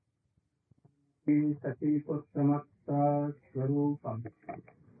सतीपुत्रमत्तस्वरूपम्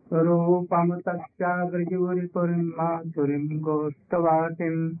स्वरूपं तस्याग्रजूरिपुरीं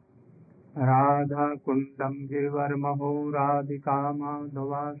गोष्ठवाटिम् राधाकुण्डं गिरिवर्महो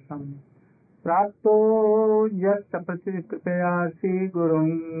राधिकामाधवासम् प्राप्तो यत्तपस्विकृपया श्रीगुरुं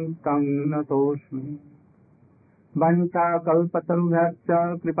तं नतोऽस्मि वञ्चाकल्पतरुभ्यश्च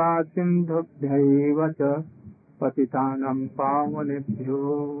कृपासिन्धुभ्यैव च पतितानां पावनेभ्यो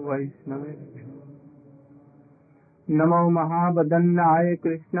वैष्णवेभ्यो नमो महावदन्नाय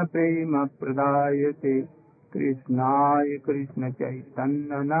कृष्णप्रेमप्रदायते कृष्णाय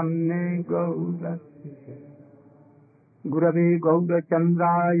कृष्णचैतन्यनाम्ने गौरस्य गुरवे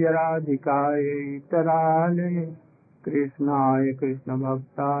गौरचन्द्राय राधिकायै तरालये कृष्णाय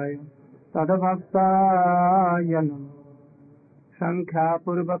कृष्णभक्ताय तद्भक्ताय नमः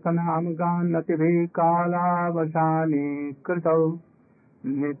सङ्ख्यापूर्वकनाम गानतिभिः कालावसाने कृतौ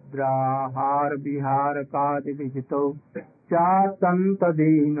निद्राहारविहारकादिविहितौ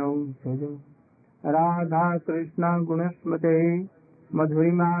चातन्तदीनौ सजौ राधाकृष्णगुणस्मृते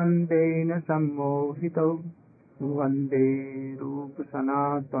मधुरिमान्तेन सम्मोहितौ वन्दे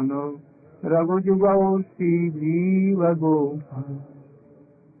रूपसनातनौ रघुजुगौ श्रीजीवगोपाल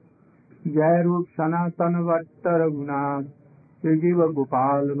जय रूप सनातन भट्ट रघुनाथ श्रीजीव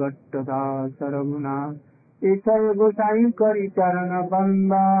गोपाल भट्ट दास रघुनाथ ईश्वर गोसाई करी चरण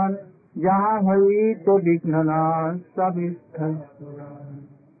बंदन जहाँ हरि तो विघ्ननाश सब स्थल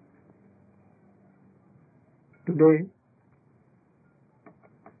today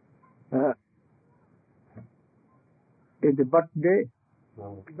is the birthday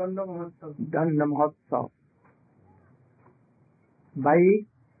Danda Mahotsav by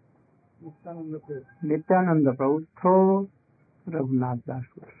Nityananda Prabhu through Raghunath Das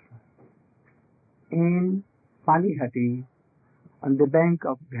Goswami in Panihati on the bank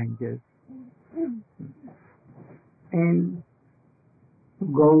of Ganges in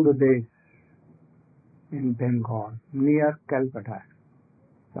Gaudadesh in Bengal near Calcutta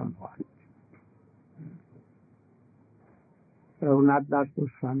somewhat. Raghunath Das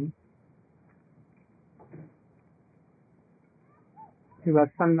Goswami, he was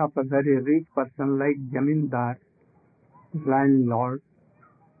son of a very rich person like Jamindar, landlord,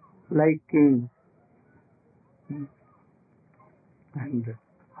 like king, and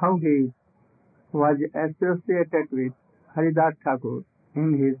how he was associated with Haridas Thakur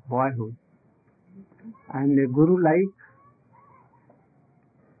in his boyhood, and a guru like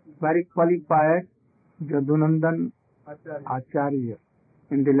very qualified Jadunandan Acharya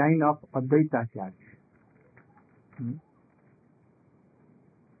in the line of Advaita Acharya.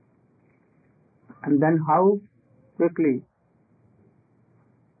 And then how quickly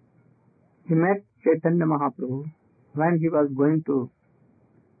he met Chaitanya Mahaprabhu when he was going to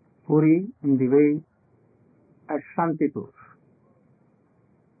Puri in the way at Shantipur.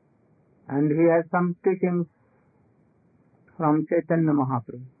 And he had some teachings from Chaitanya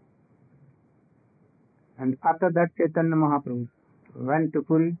Mahaprabhu. And after that Chaitanya Mahaprabhu went to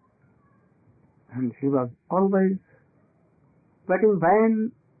Puri and he was always waiting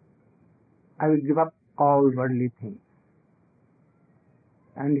when I will give up all worldly things.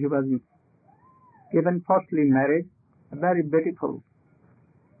 And he was given firstly married, a very beautiful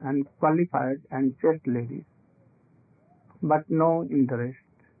and qualified and chaste lady, but no interest.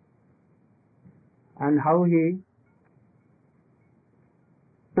 And how he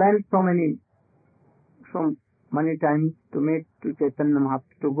planned so many times to meet to Chaitanya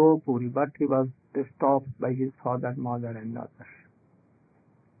Mahaprabhu to go Puri, but he was stopped by his father, mother and others.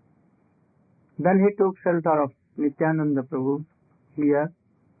 Then he took shelter of Nityananda Prabhu here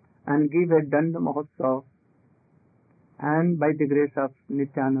and gave a Danda Mahotsav, and by the grace of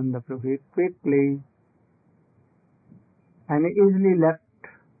Nityananda Prabhu he quickly and easily left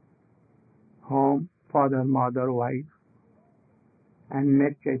home, father, mother, wife, and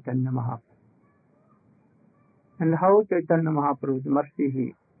met Chaitanya Mahaprabhu. And how Chaitanya Mahaprabhu's mercy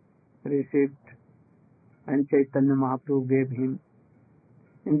he received, and Chaitanya Mahaprabhu gave him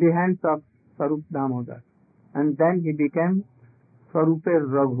in the hands of Sarup Damodar, and then he became Sarupa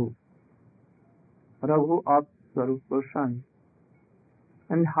Raghu of Sarup Goswami.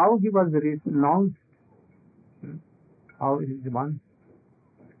 And how he was renounced, how he is one.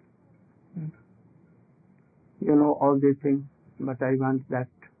 You know all these things, but I want that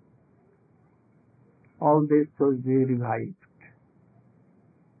all this should be revived.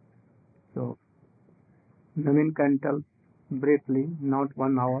 So, Naveen can tell briefly, not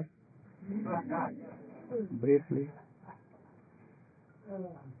 1 hour, briefly.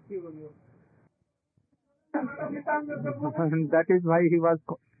 And that is why he was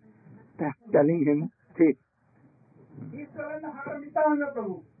telling him, see,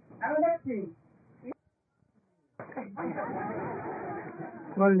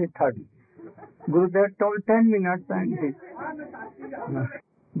 only 30. Gurudev told 10 minutes and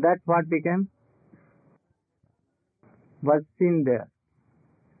that's what became, was seen there.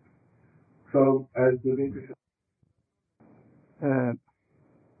 So, as the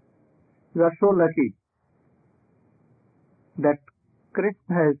You are so lucky that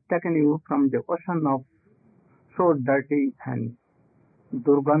Krishna has taken you from the ocean of so dirty and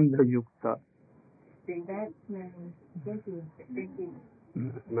durgandha yukta.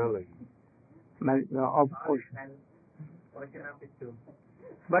 smelling. Of ocean.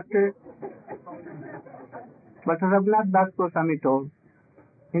 But Raghunath Das Goswami told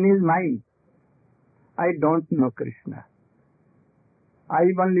in his mind, I don't know Krishna. I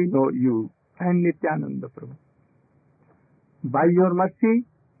only know you and Nityananda Prabhu. By your mercy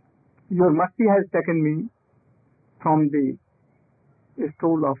has taken me from the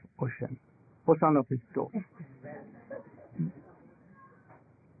stool of ocean of stool.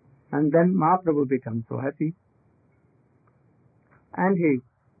 And then Mahaprabhu became so happy and he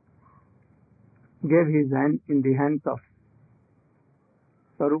gave his hand in the hands of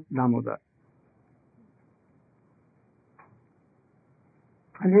Sarup Damodar.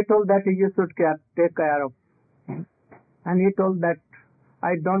 And he told that you should take care of him. And he told that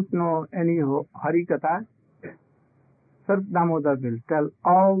I don't know any Hari Katha. Sarup Damodar will tell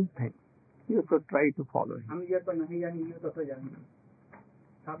all things. You should try to follow him.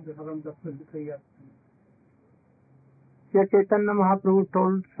 Here Chaitanya Mahaprabhu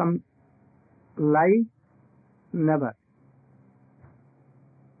told some lie? Never.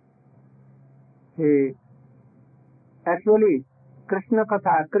 Actually, Krishna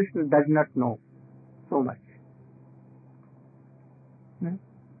Katha, Krishna does not know so much.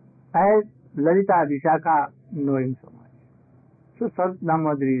 As Lalita Vishaka know him so much. So Sarup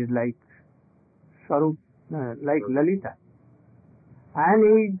Damodar is like like Lalita. And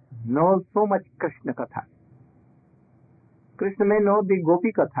he knows so much Krishna Katha. Krishna may know the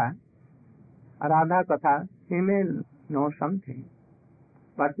Gopi Katha, Radha Katha, he may know something,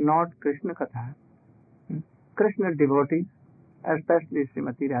 but not Krishna Katha. Krishna devotee, especially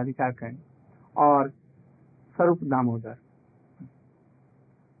Srimati Radhika or Sarup Damodar.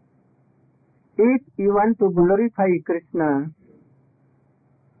 If you want to glorify Krishna,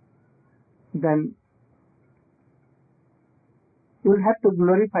 then you will have to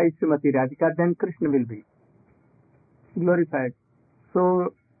glorify Srimati Radhika, then Krishna will be glorified.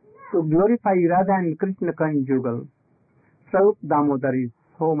 So, to glorify Radha and Krishna conjugal, Sarup Damodar is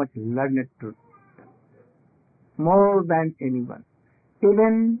so much learned to more than anyone.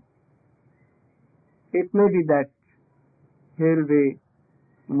 Even it may be that he will be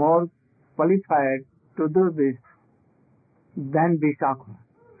more qualified to do this than Vishakha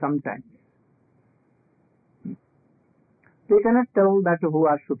sometimes. We cannot tell that who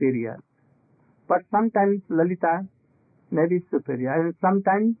are superior, but sometimes Lalita may be superior and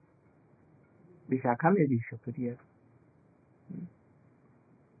sometimes Vishakha may be superior.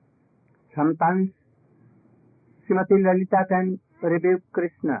 Sometimes Srimati Lalita can rebuke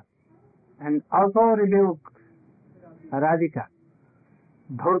Krishna and also rebuke Radhika.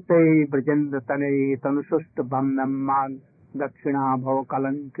 Dhurte brajendra tane tanusust bhamnam man dakshina bhava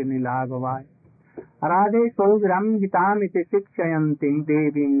kalankini lagavai Radhe sogram hitam iti shikshayantim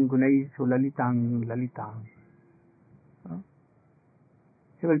devim gunaisu lalitang lalitang.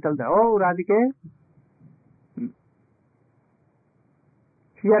 He will tell them, oh Radhike,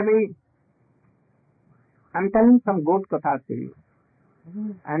 hear me, I am telling some good kathas to you.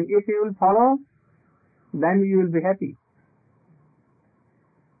 And if you will follow, then you will be happy.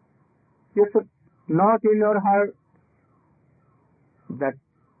 You should note in your heart that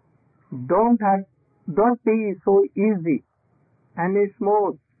don't be so easy and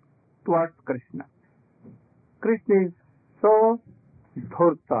smooth towards Krishna. Krishna is so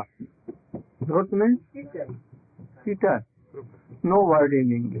dhurta. Dhurta means cheater. No word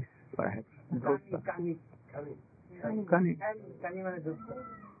in English, perhaps. Dhurta. Cunning.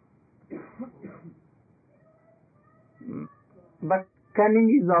 But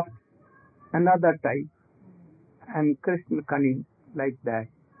cunning is of another type, and Krishna cunning like that.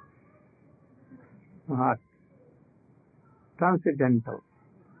 Transcendental.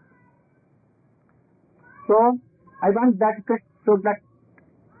 So I want that Krishna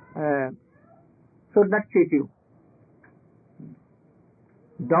should not cheat you.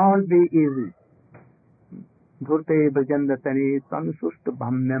 Don't be easy. Dhurte brajandatani tanusust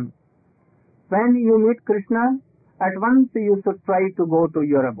bhamyam. When you meet Krishna, at once you should try to go to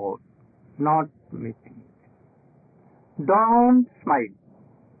your abode. not missing. Don't smile.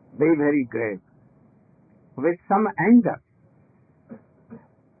 Be very grave. With some anger.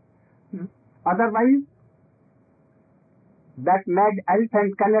 Otherwise, that mad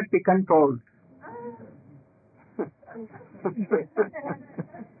elephant cannot be controlled.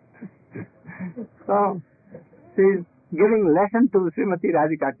 So, she is giving lesson to Srimati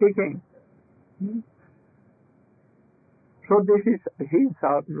Radhika, teaching. So this is his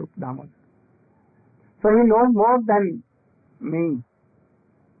Rup Damodar. So he knows more than me.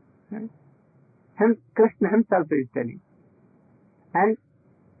 Krishna himself is telling. And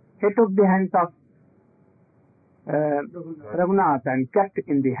he took the hands of Raghunath and kept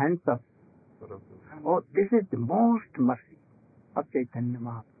in the hands of. Oh, this is the most mercy of Chaitanya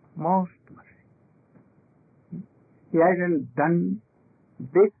Mahaprabhu. Most mercy. He hasn't done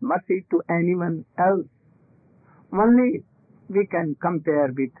this mercy to anyone else. Only we can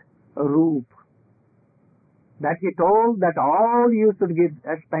compare with Roop. That he told that all you should give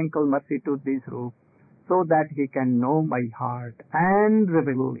a sprinkle mercy to this Roop, so that he can know my heart and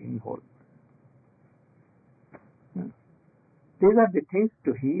reveal in whole. These are the things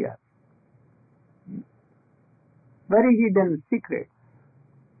to hear. Very hidden secrets.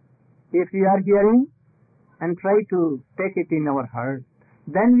 If we are hearing and try to take it in our heart,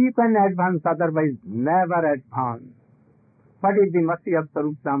 then we can advance, otherwise never advance. What is the mercy of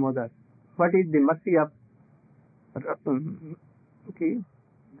Sarup Damodar? What is the mercy of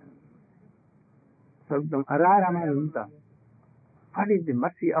Ramananda? What is the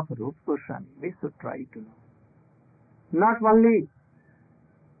mercy of Rupa Goswami? We should try to know. Not only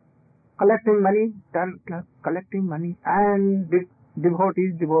collecting money and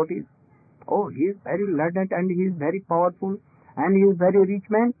devotees. Oh, he is very learned and he is very powerful and he is very rich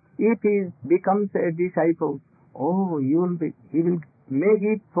man. If he becomes a disciple, oh, he will make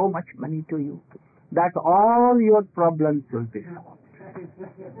it so much money to you that all your problems will be solved.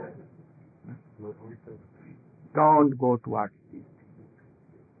 Don't go towards these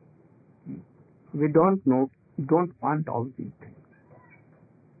things. We don't know, don't want all these things.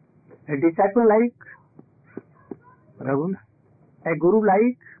 A disciple like Raghunath, a guru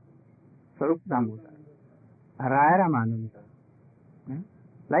like Sarup Damodar, Raya Ramananda,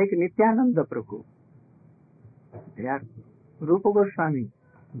 like Nityananda Prabhu. They are Rupa Goswami,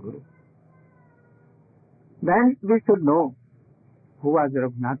 Guru. Then we should know who was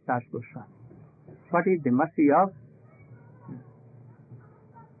Raghunath Das Goswami. What is the mercy of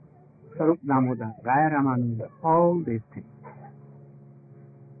Sarup Damodar, Raya Ramananda, all these things.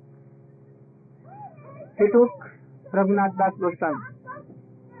 He took Raghunath Das Goswami.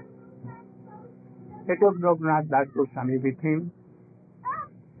 He took Raghunath Das Goswami with him,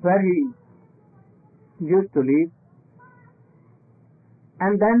 where he used to live.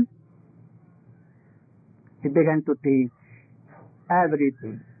 And then he began to teach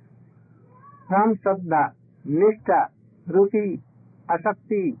everything. From Shraddha, Nishtha, Ruti,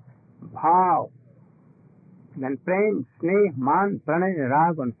 Asakti, Bhav, then Prem, Sneh, Man, Pranay,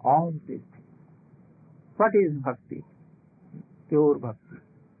 Rag, and all these things. What is bhakti? Pure bhakti.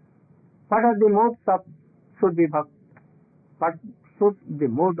 What are the modes of should be bhakti? What should the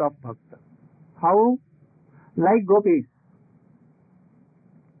mode of bhakti? How? Like gopis.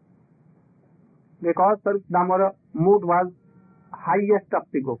 Because Sarup Damodar mood was highest of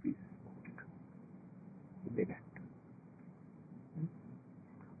the gopis.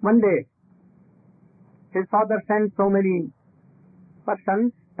 One day, his father sent so many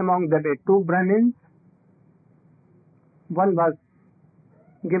persons, among them two Brahmins. One was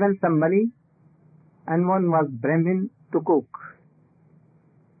given some money and one was Brahmin to cook.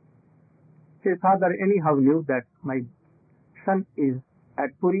 His father anyhow knew that my son is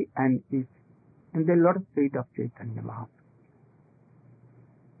at Puri and is in the lotus feet of Chaitanya Mahaprabhu.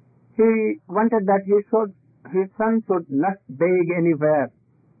 He wanted that his son should not beg anywhere,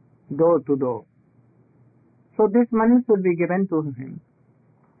 door to door. So this money should be given to him.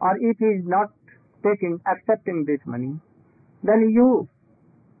 Or if he is not accepting this money, then you,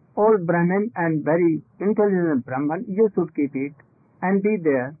 old Brahmin and very intelligent Brahman, you should keep it and be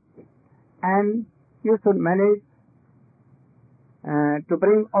there, and you should manage to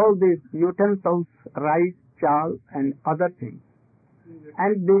bring all these utensils, rice, chal and other things.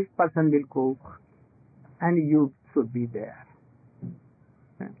 And this person will cook and you should be there,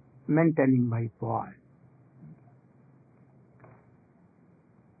 maintaining my boy.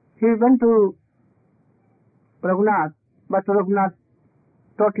 He went to Raghunath, but Raghunath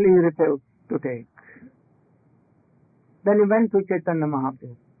totally refused to take. Then he went to Chaitanya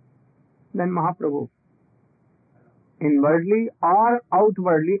Mahaprabhu. Then Mahaprabhu inwardly or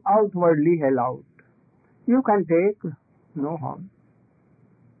outwardly held out. You can take, no harm.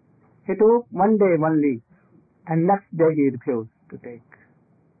 He took one day only, and next day he refused to take.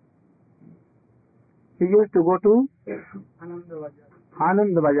 He used to go to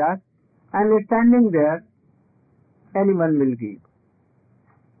Anand Bazar, and standing there, anyone will give.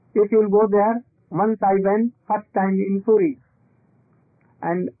 If you go there, once I went first time in Puri,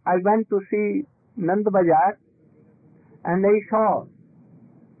 and I went to see Nand Bazar, and I saw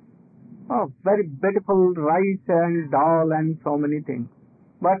very beautiful rice and dal and so many things.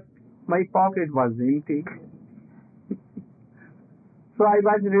 But my pocket was empty. So I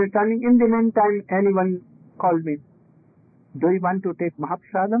was returning. In the meantime, anyone called me, do you want to take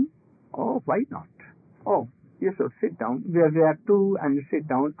Mahaprasadam? Oh, why not? Oh, you should sit down. We are two and sit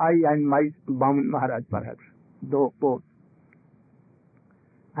down. I and my Baman Maharaj perhaps, though both.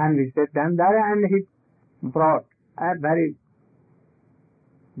 And we sat down there, and he brought a very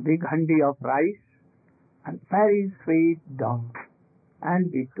big handi of rice and very sweet dal.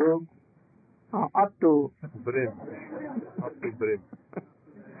 And we took up to brim.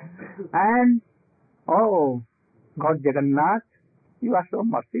 And oh, God Jagannath, you are so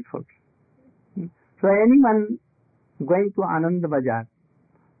merciful. So anyone going to Anand Bazar,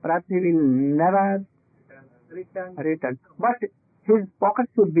 perhaps he will never return. But his pocket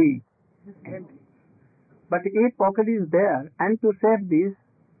should be empty. But if pocket is there, and to save this,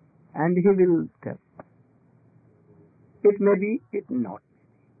 and he will tell. It may be, it not.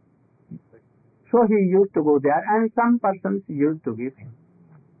 So he used to go there, and some persons used to give him.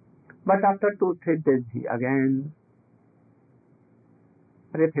 But after 2-3 days, he again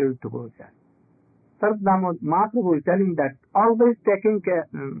refused to go there. Sarvadama Mahaprabhu is telling that, always taking care,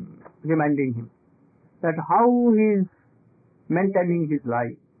 reminding him that how he is maintaining his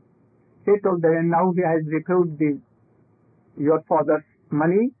life. He told that now he has refused your father's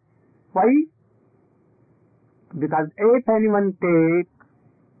money. Why? Because if anyone takes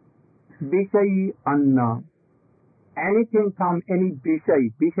Vishayi Anna, anything from any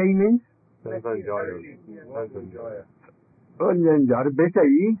Vishayi means? Vishayi,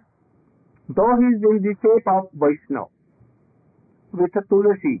 though he is in the shape of Vaishnava, with a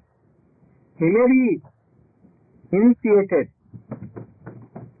Tulasi, he may be initiated,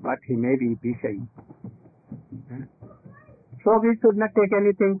 but he may be Vishayi. So we should not take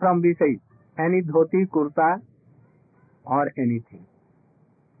anything from Vishayi, any dhoti, kurta, or anything.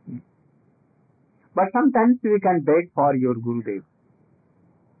 But sometimes we can beg for your Gurudev.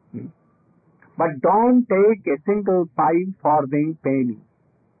 But don't take a single 5 farthing penny.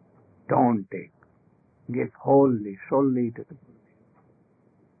 Don't take. Give wholly, solely to the Gurudev.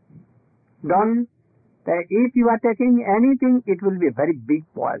 Don't. If you are taking anything, it will be a very big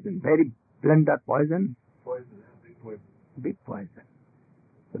poison, very blunder poison. Big poison.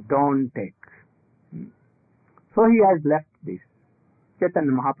 So don't take. So he has left this.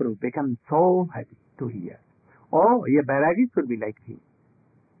 Chaitanya Mahaprabhu became so happy to hear. Oh, a Bairagi should be like him.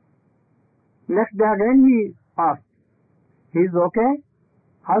 Next day again he asked, he is okay?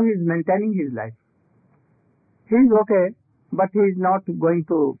 How he is maintaining his life? He is okay, but he is not going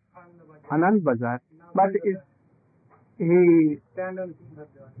to Anand Bazar, but he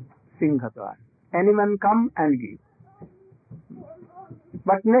Singhatwar. Anyone come and give.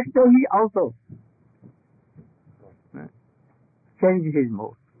 But next day he also changed his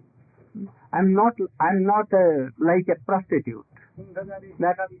mood. I'm not like a prostitute.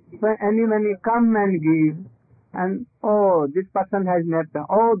 That when anyone come and give, and oh, this person has met,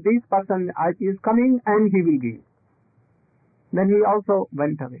 oh, this person is coming and he will give. Then he also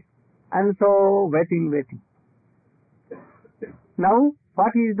went away. And so waiting. Now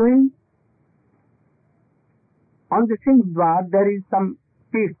what he is doing? On the Singhdwar there is some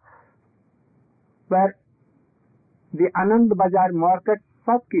piece where the Anand Bazar market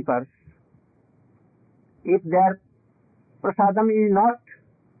shopkeepers, if their prasadam is not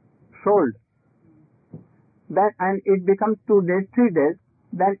sold, then and it becomes 2 days, 3 days,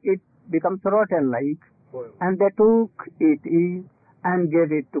 then it becomes rotten like, and they took it and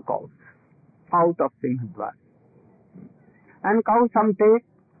gave it to cows out of Singhdwar. And cows some take,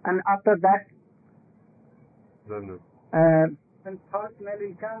 and after that,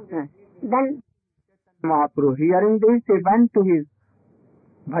 then Mahaprabhu, hearing this, he went to his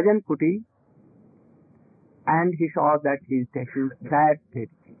bhajan kuti, and he saw that he is taking that thing.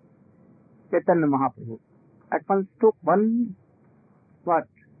 Chaitanya Mahaprabhu at once took one Morsel.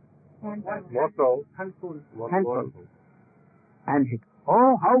 handful, and he,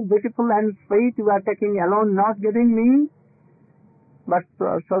 oh, how beautiful and sweet you are taking alone, not giving me. But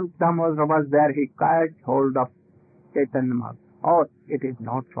Sarvadama was there, he catch hold of Chaitanya Mahaprabhu, or it is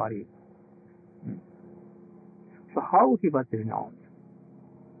not for you. So how he was renounced?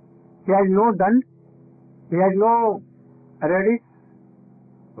 He has no dand, he has no reddish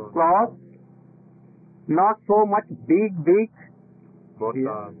cloth, not so much big,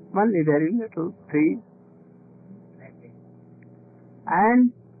 only very little, 3,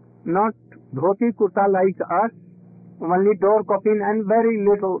 and not dhoti kurta like us, only door coffin and very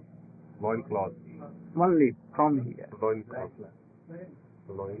little loin cloth. Only from here. Loin cloth.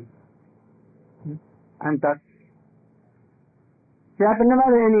 Loin. And thus, he had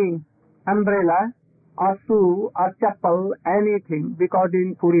never any umbrella or shoe or chapel, anything, because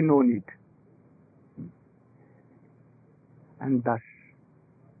in Puri no need. And thus,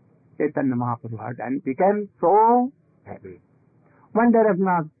 Chaitanya Mahaprabhu heard and became so happy. One day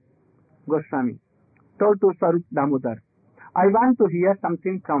Raghunath Goswami told to Sarup Damodar, I want to hear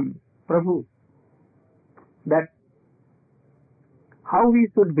something from Prabhu, that how we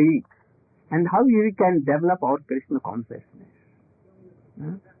should be and how we can develop our Krishna consciousness.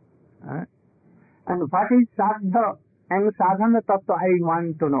 And what is Sadha and Sadhana Tattva I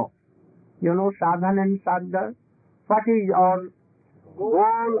want to know. You know Sadhana and Sadha? What is our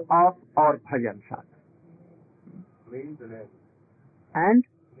goal of our bhajan sadhana? And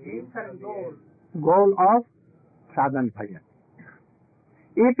goal of sadhana bhajan.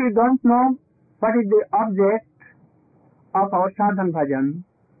 If you don't know what is the object of our sadhana bhajan,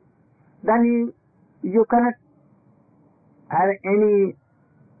 then you cannot have any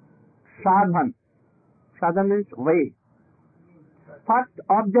sadhana. Sadhana means way. First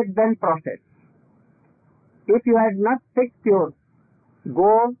object, then process. If you have not fixed your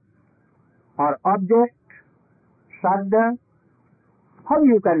goal or object, sadhana, how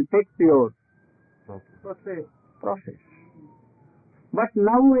you can fix your process? But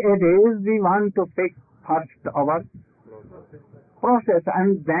nowadays we want to fix first our process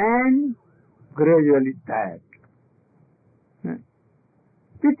and then gradually that.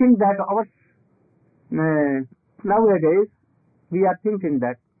 We think that our nowadays we are thinking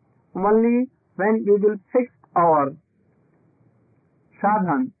that only when we will fix our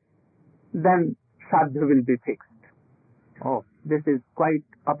sadhana, then sadhana will be fixed. Oh, this is quite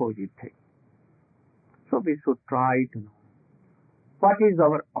opposite thing. So we should try to know what is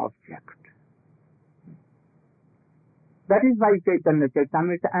our object. That is why Chaitanya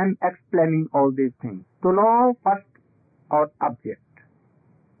Charitamrita I am explaining all these things. To know first our object.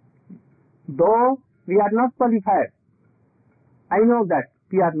 Though we are not qualified, I know that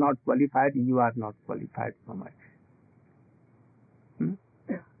we are not qualified, you are not qualified so much.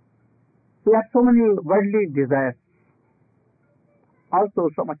 We have so many worldly desires, also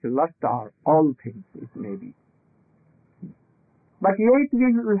so much lust or all things it may be. But yet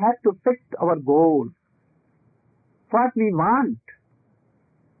we will have to fix our goal, what we want,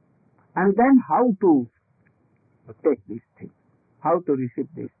 and then how to take these things, how to receive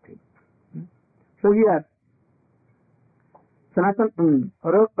these things. So here,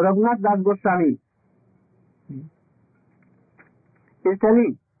 Raghunath Das Goswami is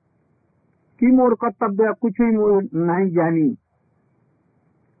telling कि मोर कर्तव्य कुछ ही नहीं जानी.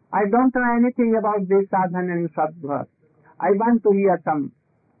 I don't know anything about this sadhana and sadhana. I want to hear some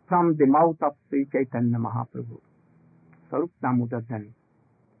from the mouth of Sri Chaitanya Mahaprabhu. Sarup Damodar Jani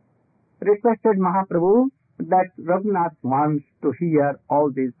requested Mahaprabhu that Raghunath wants to hear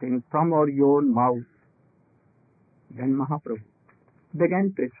all these things from our own mouth. Then Mahaprabhu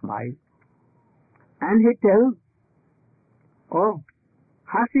began to smile and he tells, oh,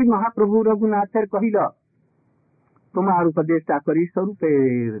 हासी महाप्रभु रघुनाथर कहिला तुम्हार उपदेशा करी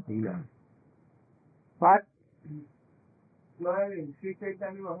स्वरूपेर दिला. What? Smiling, Sri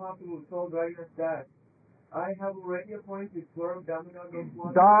Chaitanya Mahaprabhu told Raghunath that I have already appointed Swarup Damodar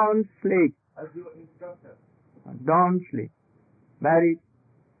Goswami. Don't sleep. As your instructor. Don't sleep. Very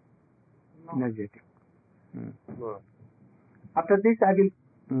energetic. After this I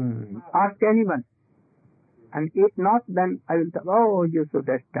will ask anyone. And if not, then I will tell, oh, you should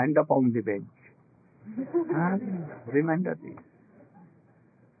stand up on the bench. Remember this.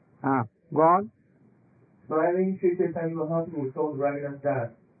 Go on. Smiling, Sri Chaitanya Mahaprabhu told Raghunath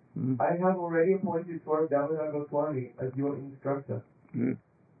that I have already appointed Swarup Damodar Goswami as your instructor.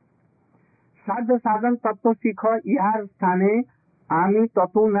 साध साधन तत्व सीख इहार स्थाने आमी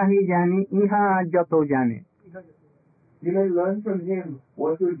तत्व नहीं जानी इहा जतो जाने. You may learn from him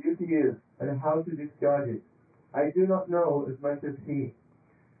what your duty is and how to discharge it. I do not know as much as he.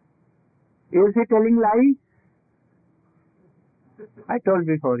 Is he telling lie? I told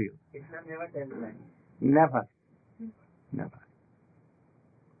before you. Krishna never tells lie. Never. Never.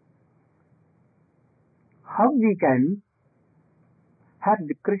 how we can have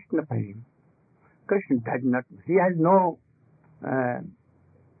the Krishna Prem. Krishna does not, he has no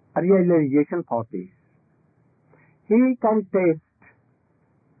realization for this. He can taste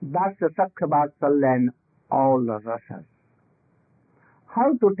Dasa Sakha Vatsal and all the rasas.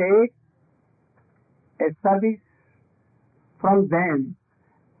 How to take a service from them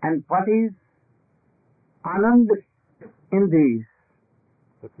and what is Anand in this.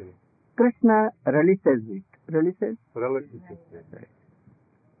 Okay. Krishna releases it. Releases? Relationship.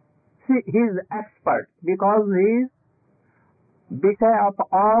 See, he is expert because he is Vishaya of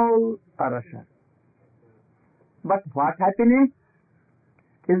all rasas. But what happiness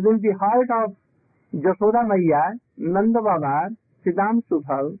is in the heart of Jashoda Maiya, Nanda Baba, Siddham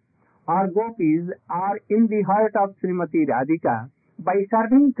Subhal, or gopis are in the heart of Srimati Radhika. By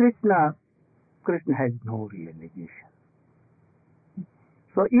serving Krishna, Krishna has no realization.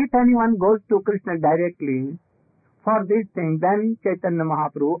 So if anyone goes to Krishna directly for this thing, then Chaitanya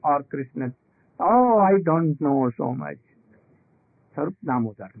Mahaprabhu or Krishna, oh, I don't know so much. Sarup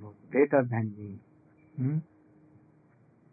Damodar knows better than me.